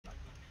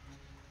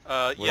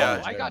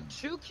Yeah. I got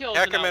 2 kills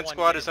in that Hackerman one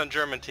squad game. is on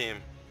German team.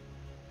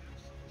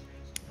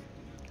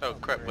 Oh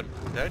crap! What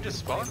did I just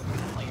spawn?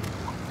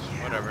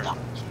 Whatever.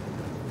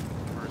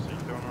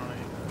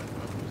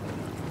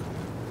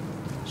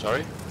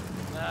 Sorry?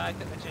 Nah, I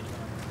changed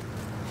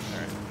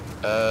mine.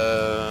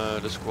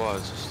 The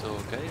squads is still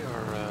okay,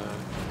 or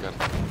got...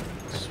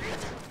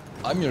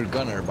 I'm your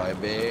gunner,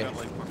 baby. I got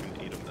like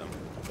fucking 8 of them.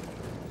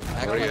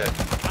 I got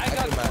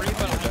 3,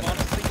 but I'm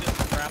honestly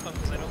just scrap them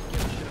because I don't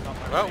give a shit about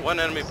my Well, rank. one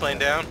enemy plane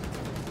down.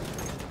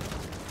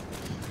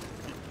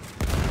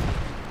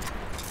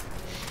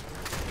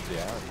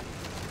 Yeah.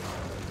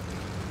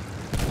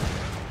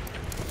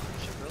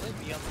 Should really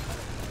be on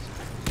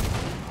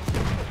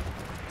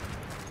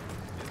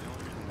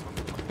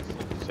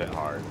the Shit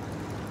hard.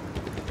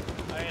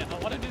 I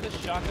want to do the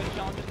shotgun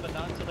challenges, but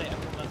not until they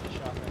implement the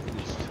shotgun.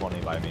 Just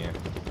 20 by me.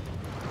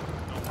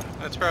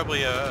 That's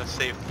probably a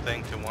safe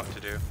thing to want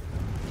to do.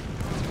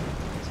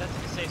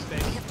 That's a safe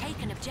space. We have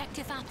taken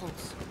objective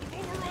apples.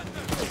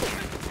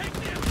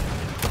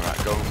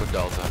 Alright, going for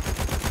Delta.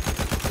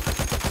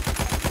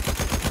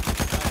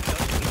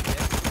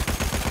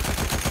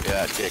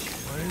 Yeah, Dick.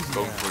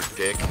 Going for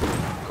Dick.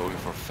 Going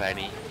for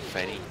Fanny.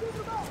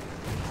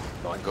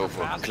 Go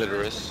for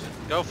Clitoris.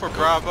 Go for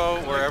Bravo,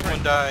 where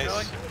everyone dies.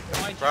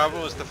 Going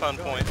Bravo is the fun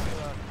point.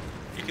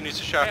 You can use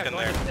a shotgun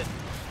there.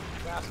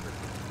 Bastard.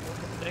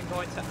 Then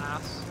going to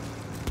ass.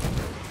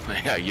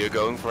 Yeah, you're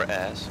going for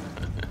ass.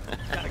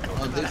 Gotta go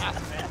for the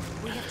ass, man.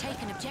 We have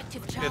taken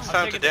objective Charlie. It's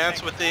time to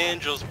dance with the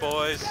angels,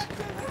 boys.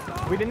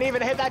 We didn't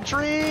even hit that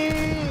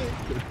tree!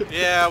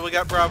 Yeah, we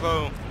got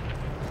Bravo.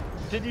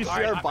 Did you see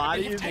Alright, our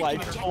bodies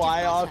like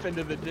fly off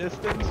into the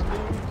distance, dude?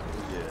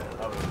 Yeah,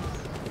 that was...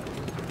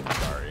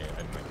 Sorry,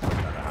 I didn't expect that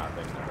to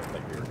happen. I don't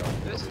think we were going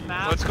to This leave.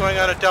 map. What's going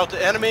on at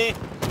Delta? Enemy?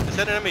 Is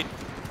that an enemy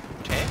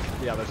tank?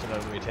 Yeah, there's an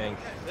enemy tank.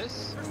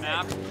 This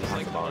map is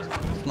like the most.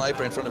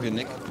 Sniper in front of you,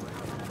 Nick.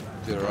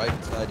 To the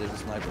right side, there's a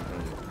sniper in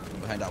front of you.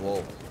 Behind that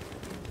wall.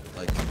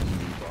 Like, in the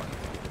barn.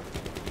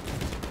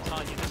 I'm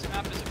telling you, this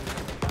map is a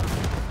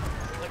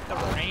like the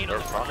rain They're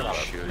on the talking about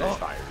Shoot. a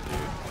fire, dude.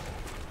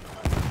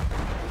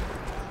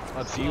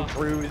 Let's see you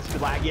cruise,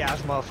 laggy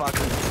ass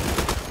motherfucker.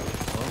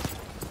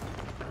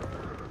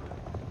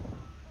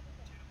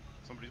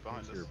 Somebody's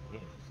behind us.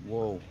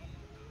 Whoa.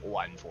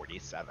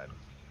 147.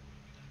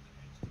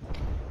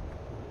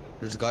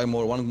 There's a guy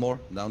more, one more,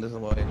 down this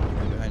way,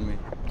 behind me.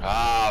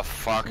 Ah,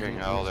 fucking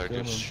hell, they're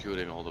just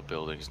shooting all the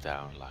buildings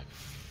down, like,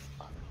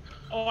 fuck.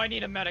 Oh, I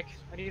need a medic.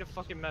 I need a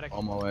fucking medic.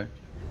 On my way.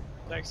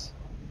 Thanks.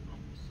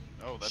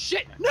 Oh, that's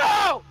Shit!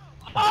 No!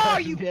 Oh,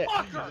 you Nick,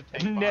 fucker!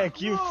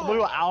 Nick, you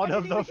flew out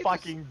of the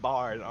fucking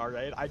barn,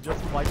 alright? I just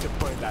like to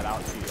point that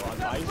out to you. On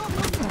my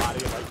screen,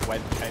 body like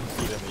went 10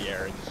 feet in the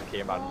air and just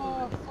came out of the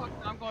Oh, roof.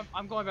 fuck.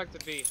 I'm going back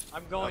to B.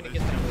 I'm going to get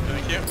them.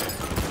 Thank you. I'm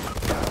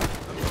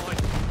going.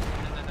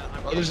 No,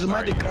 I'm Oh, there's a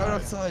getting- medic right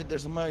outside.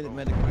 There's a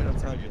medic right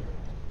outside.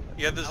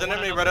 Yeah, there's I an wanna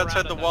enemy know right the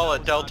outside the round wall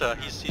that at that was Delta.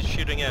 on. He's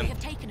shooting We in. have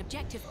taken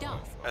objective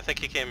Duff. I think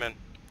he came in.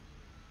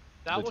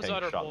 That The was tank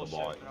utter shot bullshit. the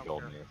ball I and don't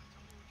killed care. me.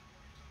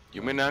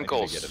 You mean I need to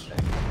uncles? get a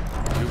tank.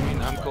 You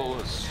mean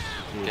uncles?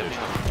 Get me.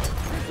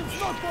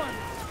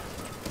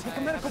 Take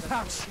a medical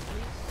pouch.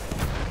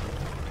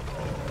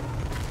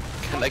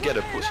 Can I get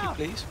a pussy,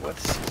 please? What?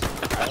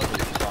 I don't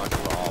think it's talking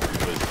at all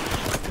because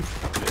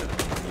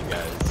you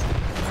guys.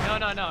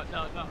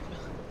 No.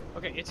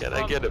 Okay, it's Can I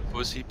from- get a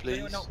pussy,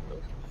 please? No.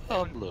 Oh,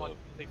 One look.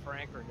 Filthy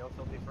Frank or no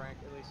Filthy Frank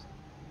at least.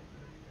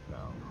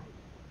 No.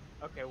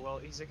 Okay, well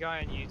he's a guy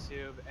on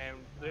YouTube and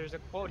there's a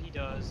quote he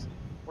does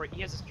where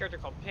he has this character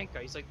called Pinka.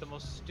 He's like the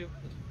most stupid.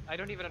 I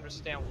don't even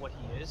understand what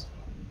he is,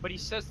 but he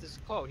says this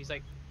quote. He's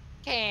like,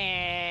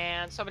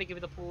 "Can somebody give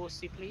me the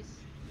pussy, please?"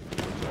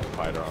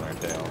 Fighter on our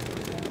tail.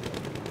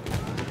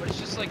 But it's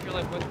just like you're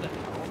like, what the hell?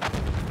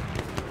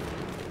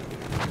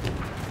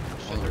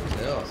 Oh,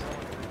 yeah.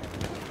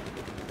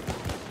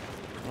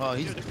 Oh,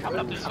 he's Dude, they're coming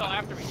up. They're still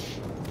after me.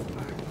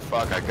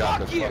 Fuck, I got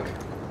Fuck the you.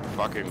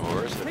 fucking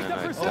horse and then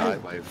I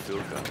died by a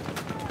field gun.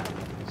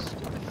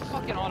 Stupid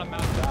fucking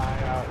automatic.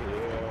 Die out here.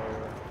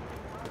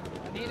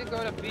 I need to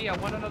go to B. I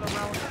want another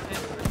round with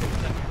him.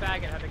 That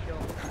faggot had to kill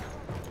him.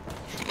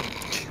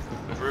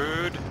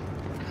 Rude.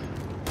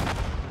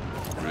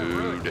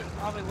 Rude.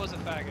 Probably was a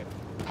faggot.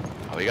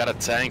 Oh, we got a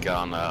tank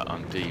on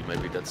D.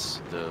 Maybe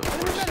that's the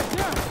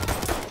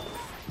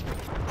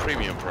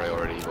premium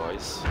priority,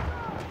 boys.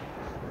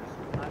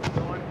 I'm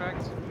going back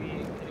to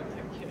B.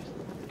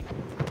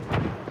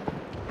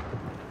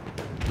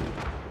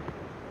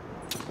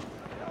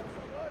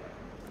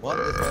 What?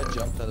 This guy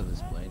jumped out of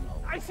his plane.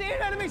 Oh. I see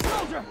an enemy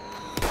soldier.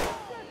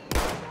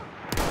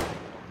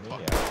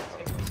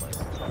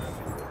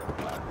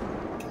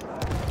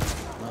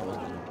 That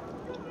wasn't him.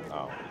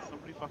 Oh.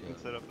 Somebody fucking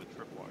set up a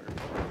tripwire.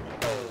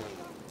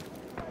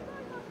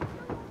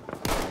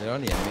 They're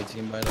on the enemy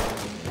team, by the way.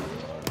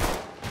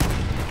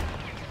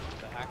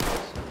 The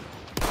hackers.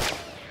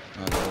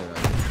 Oh, they're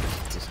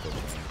right. Just go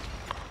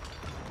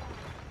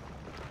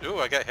down. Ooh,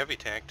 I got heavy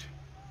tanked.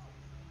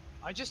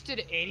 I just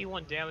did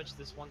 81 damage to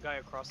this one guy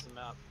across the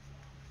map.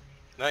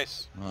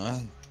 Nice.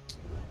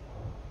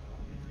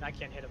 I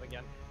can't hit him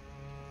again.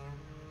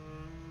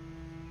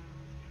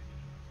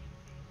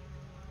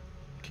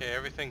 Okay,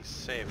 everything's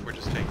safe. We're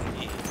just taking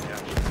E.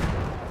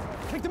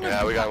 Yeah. Take the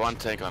Yeah, we got one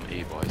tank on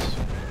E, boys.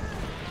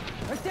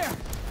 Right there.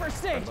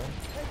 First aid.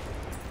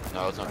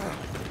 No, it's not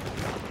friendly.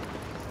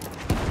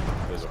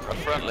 There's a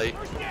Friendly.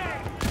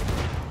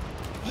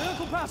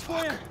 Medical pouch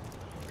for you.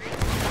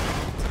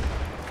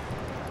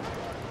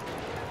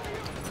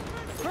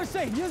 First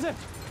aid, use it.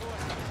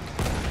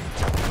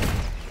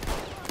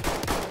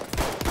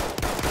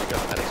 We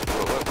got medics.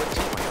 What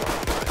team are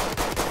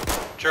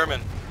you on?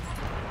 German.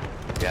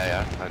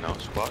 Yeah, I know.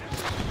 Squad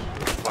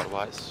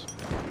wise.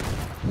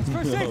 It's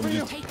first aid for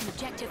you. Taking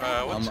objective What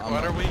apples.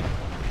 squad are we?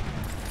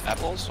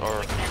 Apples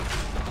or?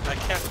 I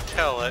can't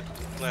tell it,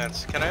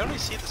 Lance. Can I only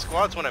see the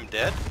squads when I'm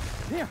dead?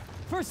 Here,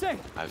 first aid.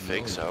 I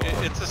think so.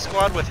 It's a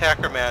squad with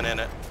Hackerman in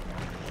it.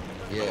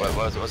 Yeah.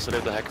 What's the name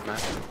of the hacker man?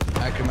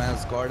 Ackerman,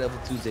 Scar Devil,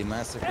 Tuesday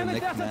Massacre, Damn it,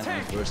 Nick that's a Man, and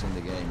tank. first in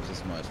the game.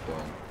 Just my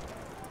squad.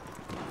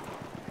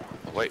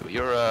 Oh, wait,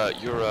 you're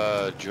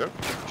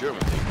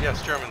German?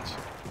 Yes, Germans.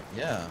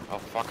 Yeah. Oh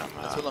fuck,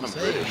 That's what I'm I'm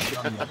saying. British.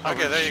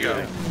 Okay, there you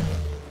go.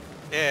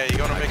 Yeah, you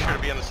want to make sure to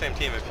be on the same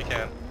team if you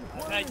can.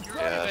 Yeah,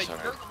 You're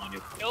sorry. the one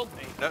who killed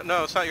me.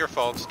 No, it's not your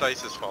fault. It's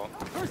Dice's fault.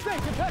 First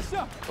aid, get patched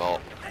up.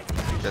 Well,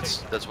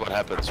 that's what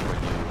happens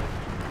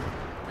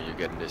when you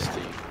get in this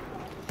team.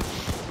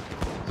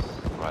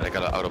 Right, I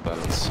got an auto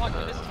balance. Fuck,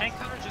 did this tank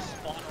counter just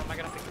spawn, or am I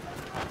gonna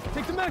have to...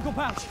 Take the medical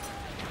pouch.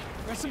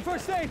 There's some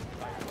first aid.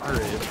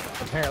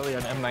 Apparently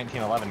an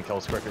M1911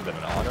 kills quicker than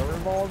an auto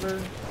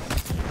revolver.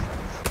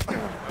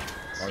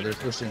 Oh, they're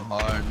pushing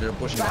hard. They're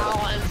pushing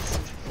hard.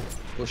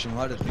 Pushing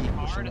hard at me.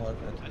 Pushing Hard? hard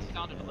at That me.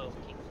 sounded a little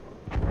key.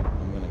 I'm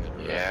gonna get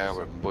rid of Yeah, this.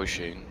 we're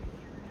pushing.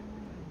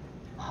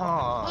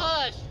 Huh.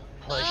 Push!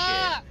 Push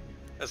Ah!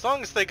 As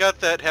long as they got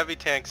that heavy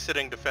tank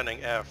sitting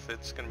defending F,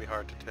 it's gonna be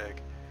hard to take.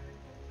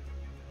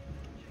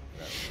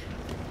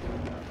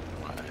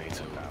 I need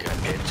to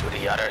get into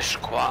the other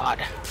squad.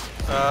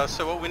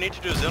 So what we need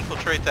to do is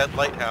infiltrate that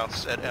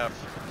lighthouse at F.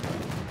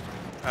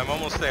 I'm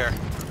almost there.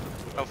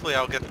 Hopefully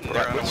I'll get in there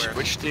Right, unaware.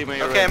 which team are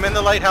you Okay, in? I'm in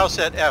the lighthouse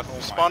at F.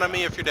 Spawn on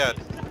me if you're dead.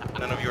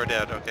 None of you are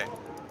dead, okay.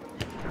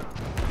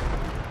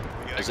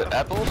 Is it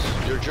apples?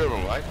 You're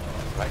German, right?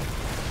 Right?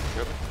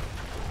 German?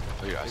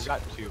 Oh, yeah, I We've see.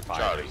 got two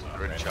Charlie. fighters.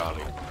 You're in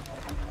Charlie.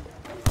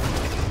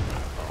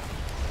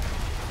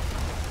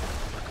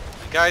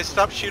 Guys,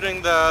 stop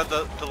shooting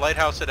the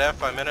lighthouse at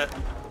F. I'm in it.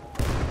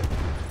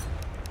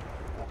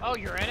 Oh,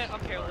 you're in it?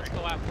 Okay, well, let's go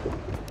after it.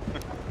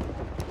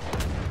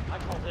 I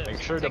call this. Make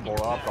sure to blow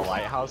up the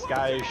lighthouse,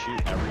 guys.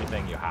 Shoot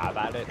everything you have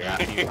at it. Yeah.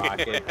 Empty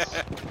rockets.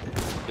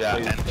 Yeah,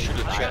 and shoot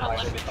the I jet.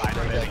 gotta let me Side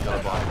of it,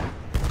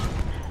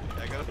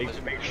 I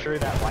gotta Make sure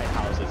that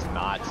lighthouse is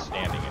not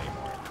standing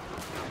anymore.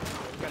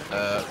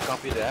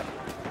 Copy that.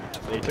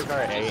 They took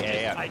our AA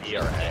I at B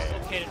just or A.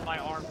 dislocated my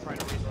arm trying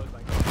to reload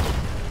my gun.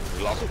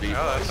 We lost B.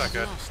 Oh, that's not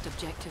good. Lost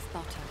objective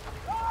butter.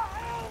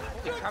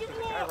 Holy crap, there's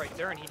a guy right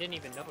there and he didn't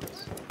even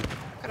notice.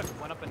 I could have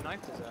went up and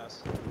knifed his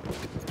ass.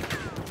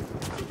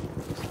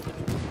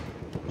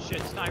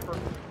 Shit, sniper.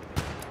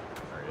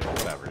 Alright,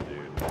 whatever,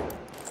 dude.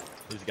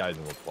 These guys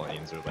in the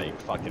planes are like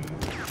fucking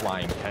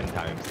flying 10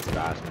 times as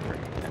fast and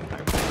bringing 10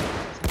 times as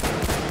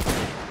fast.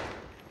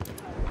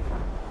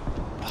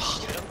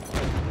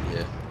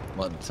 Yeah.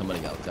 Well, somebody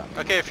got me.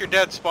 Okay, if you're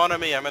dead, spawn on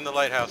me. I'm in the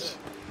lighthouse.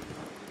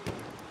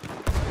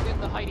 Get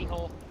in the hidey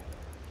hole.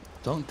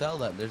 Don't tell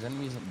that. There's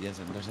enemies. Yes,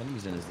 there's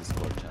enemies in his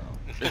Discord channel.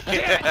 We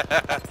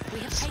have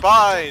taken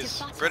Spies! objective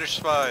butter. British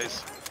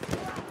spies.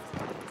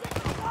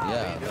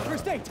 Yeah.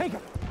 First aid, take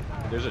it.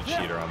 There's a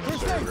cheater on the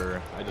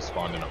server. I just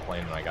spawned in a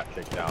plane and I got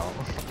kicked out.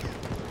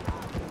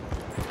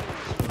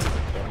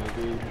 Damn you,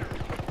 dude.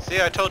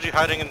 See, I told you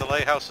hiding in the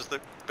lighthouse is the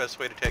best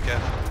way to take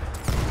F.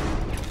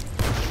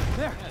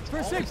 There,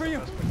 first aid for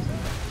you.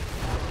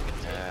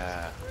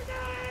 Yeah.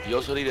 You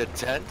also need a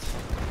tent?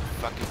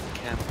 Fucking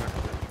camper.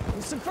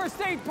 There's some first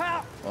aid,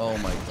 pal. Oh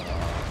my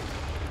god.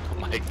 Oh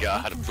my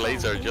god,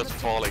 planes are just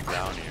falling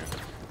down here.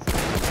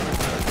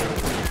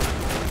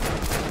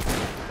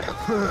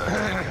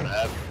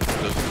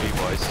 Those are me,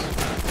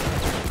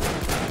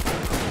 boys.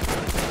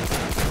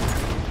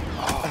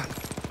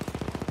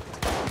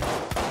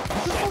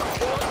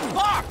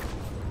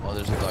 Oh,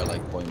 there's a guy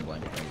like point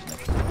blank range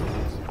next to me.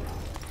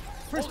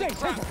 First aid,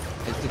 take it.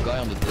 It's the guy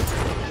on the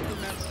Discord channel.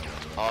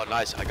 Oh,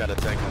 nice. I got a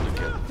tank on the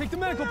kill. Take the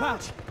medical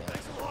pouch.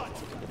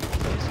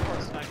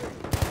 Sniper.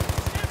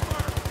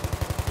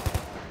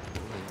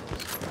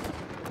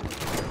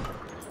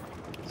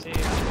 See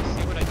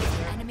what I did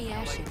there? Enemy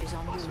airship is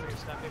en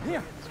route.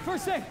 Here,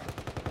 first aid.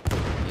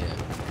 Yeah.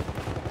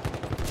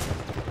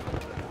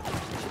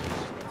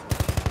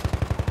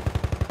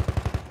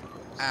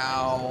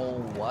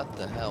 Ow! What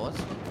the hell? What's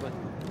what?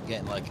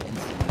 Getting like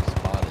instantly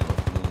spotted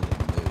with moving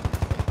moves.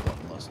 Like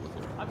what must look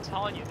around. I'm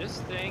telling you, this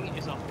thing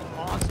is a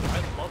monster.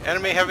 I love this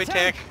Enemy thing. heavy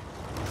tank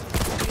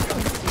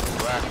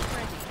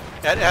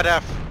Where? at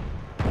F.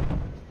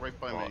 right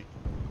by me.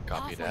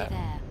 Copy Halfway that.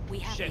 there, we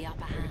have Shit, the upper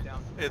take it hand.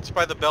 down. It's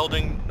by the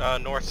building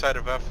north side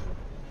of F.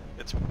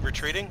 It's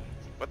retreating?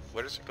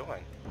 Where is it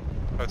going?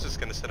 I was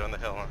just gonna sit on the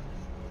hill, huh?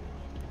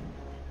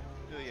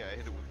 Oh yeah, I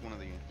hit it with one of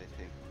the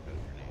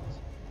grenades.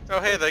 Oh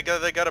hey, they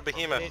got a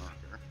behemoth.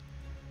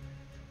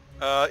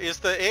 Is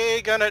the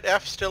AA gun at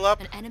F still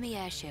up? An enemy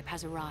airship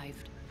has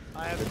arrived.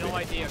 I have no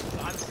idea.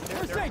 First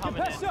They're aid,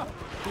 coming get in. up.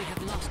 We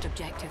have lost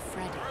objective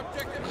Freddy.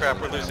 Crap,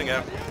 we're losing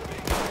F.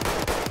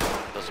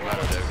 Doesn't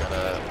matter, they've got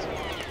a...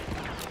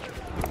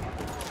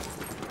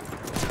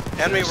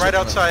 Enemy right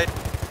outside.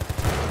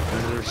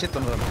 There's shit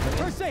on them.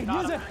 First aid,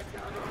 use it.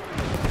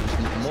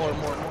 More, a lot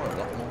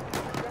more.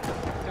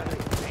 Gotta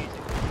be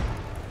amazing.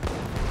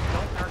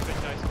 Don't nerf it,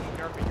 guys. If you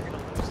nerf it, you're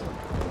gonna lose them.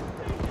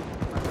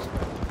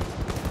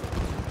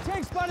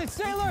 Tank spotted,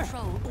 sailor.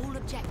 Control all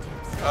objectives.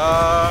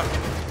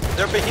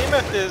 Their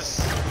behemoth is...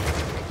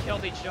 They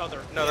killed each other.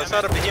 No, that's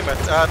Damn not a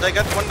behemoth. They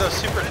got one of those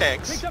super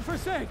tanks. Picked up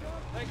first aid.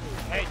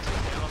 Hey,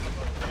 take down the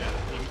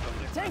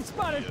Tank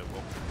spotted.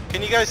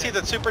 Can you guys see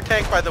that super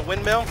tank by the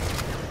windmill?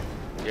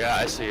 Yeah,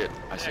 I see it.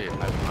 I see it.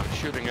 I'm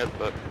shooting it,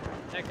 but...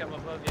 Nick, I'm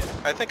above you.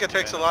 I think it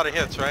takes a lot of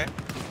hits, right?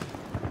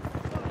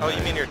 Oh,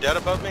 you mean you're dead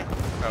above me?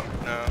 Oh,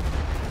 no.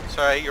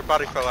 Sorry, your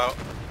body fell out.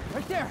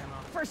 Right there.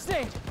 First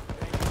aid.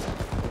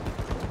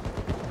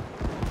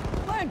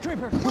 Land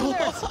creeper. Over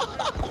there.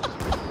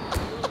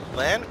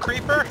 Land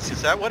creeper?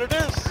 Is that what it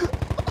is?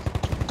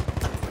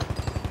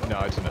 No,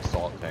 it's an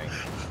assault tank.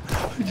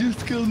 I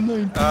just killed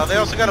 9 They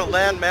also got a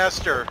land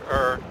master,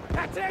 or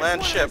That's it, land one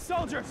of ship. the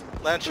soldiers.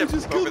 Land ship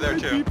over there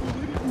too.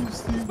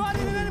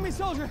 Spotted an enemy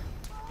soldier.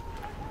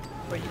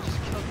 But you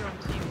just killed your own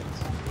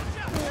teammates.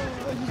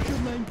 I just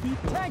killed 9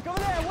 people. Tank over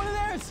there. One of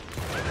theirs.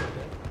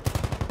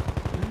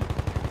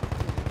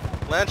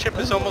 Land ship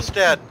is almost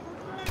dead.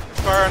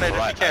 Fire on it if you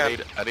Alright, can.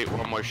 I need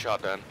one more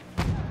shot then.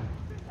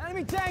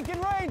 Enemy tank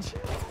in range.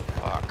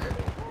 Fuck.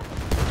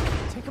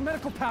 Take a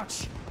medical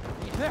pouch.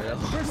 There.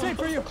 First aid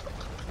for you.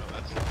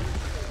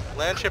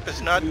 Land ship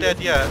is not dead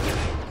yet.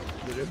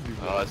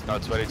 Oh, it's now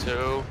 22.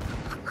 We're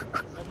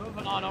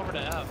moving on over to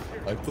F.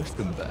 I pushed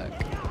them back.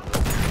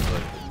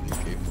 But they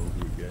came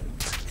over again.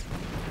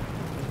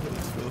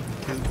 Let's go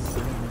kill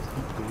some of these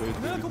people right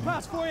there. Medical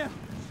pouch for you.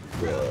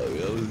 Bro,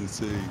 that was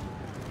insane.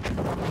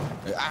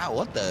 Ah,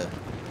 what the?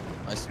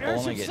 I spawn and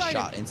Airship get sighted.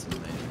 shot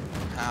instantly.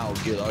 How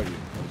good are you?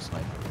 I'm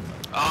sniper.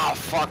 Ah,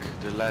 fuck!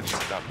 The land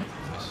ship got me.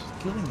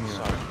 Killing you.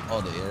 Sorry.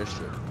 Oh, the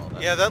airship. Oh,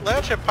 that- Yeah, that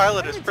land ship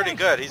pilot is pretty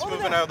good. He's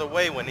moving out of the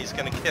way when he's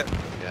gonna get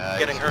Yeah,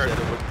 getting hurt.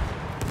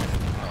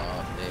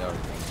 They are.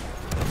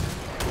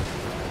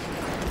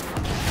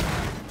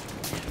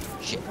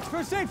 Shit.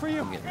 First aid for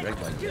you. I'm getting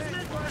wrecked by jet.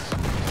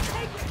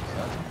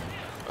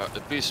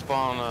 The beast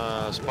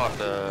spawn, spot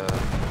the...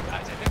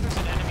 Guys, I think there's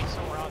an enemy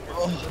somewhere out there.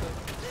 Oh.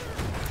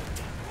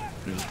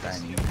 There's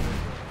tiny.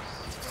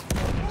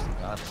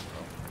 God,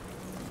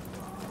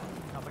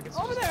 I think it's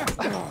Over just-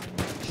 there.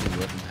 she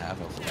wouldn't have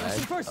a flag.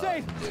 Some first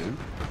aid. Dude.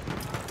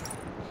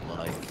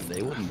 Like,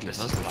 they wouldn't give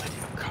This us is like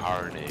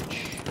carnage.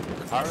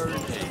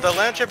 Carnage. The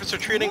land ship is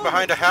retreating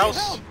behind a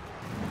house.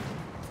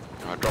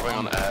 I'm dropping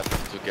on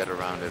F to get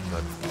around it,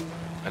 but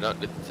I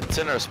don't. It's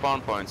in our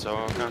spawn point, so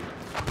I can't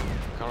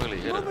really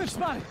hit Movement it.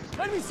 spotted.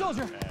 Enemy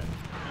soldier.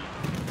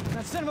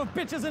 That son of a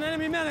bitch is an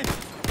enemy medic.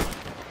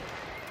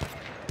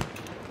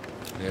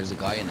 There's a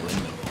guy in the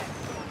window.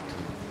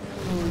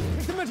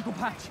 Take the medical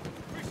patch.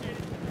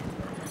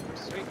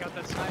 Sweet, got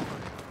that sniper.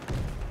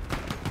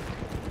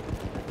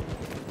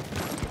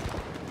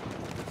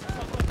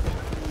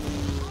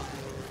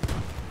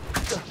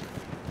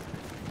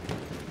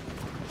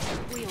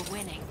 We are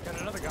winning. Got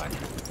another guy.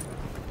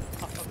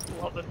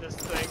 I'm loving this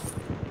thing.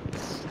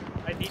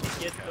 I need to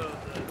get the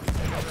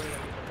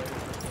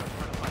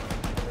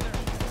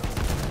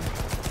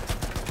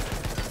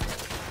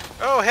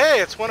Oh hey,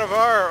 it's one of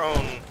our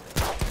own.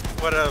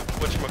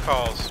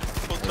 Whatchamacalls.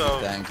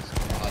 Pluto. Tank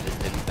spotted.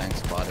 Heavy tank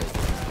spotted.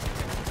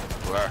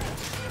 Where?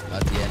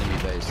 At the enemy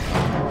base.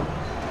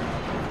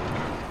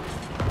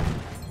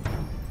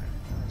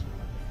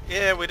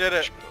 Yeah, we did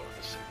it.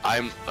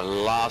 I'm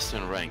last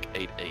in rank,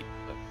 8-8.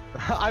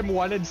 I'm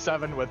 1 in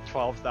 7 with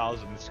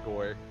 12,000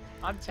 score.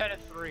 I'm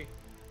 10-3.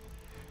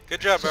 Good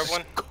job,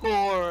 everyone.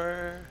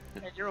 Score.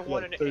 And you're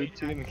 1 in 8.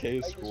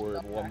 13k score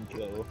and 1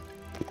 kill.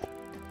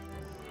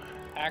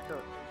 Hacker,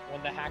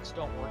 when the hacks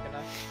don't work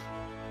enough.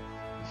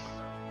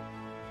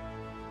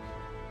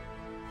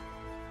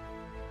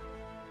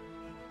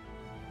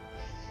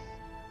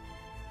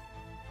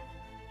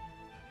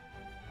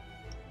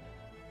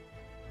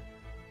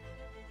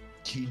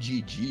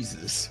 GG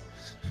Jesus.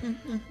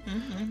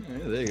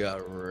 They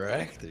got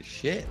wrecked as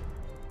shit.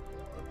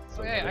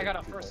 So hey, I got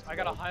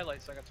a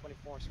highlight, so I got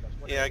 24 scores.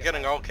 What did Yeah, I get?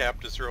 getting all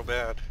capped is real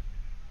bad.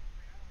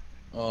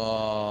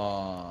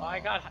 Oh. I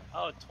got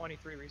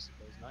 23 recent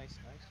plays. Nice.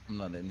 I'm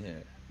not in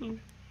here.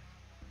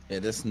 Yeah,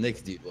 this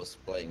Nick dude was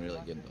playing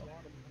really good though.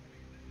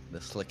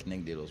 The slick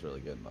Nick dude was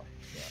really good though.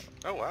 Yeah.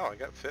 Oh wow, I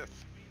got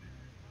 5th.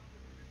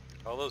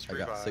 All those I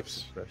got revives. 6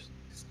 suppression.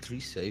 3 I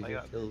saver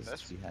got kills,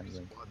 best 3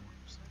 handling. squad,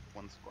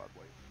 1 squad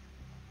wipe.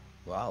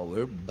 Wow,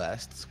 we're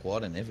best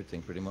squad in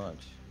everything pretty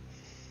much.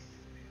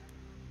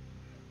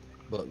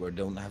 But we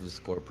don't have the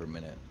score per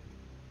minute.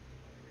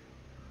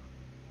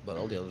 But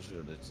all the other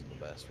units are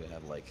the best. We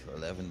had like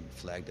 11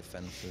 flag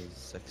defenses,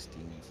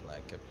 16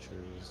 flag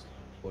captures,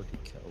 40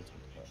 kills. What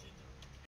the hell?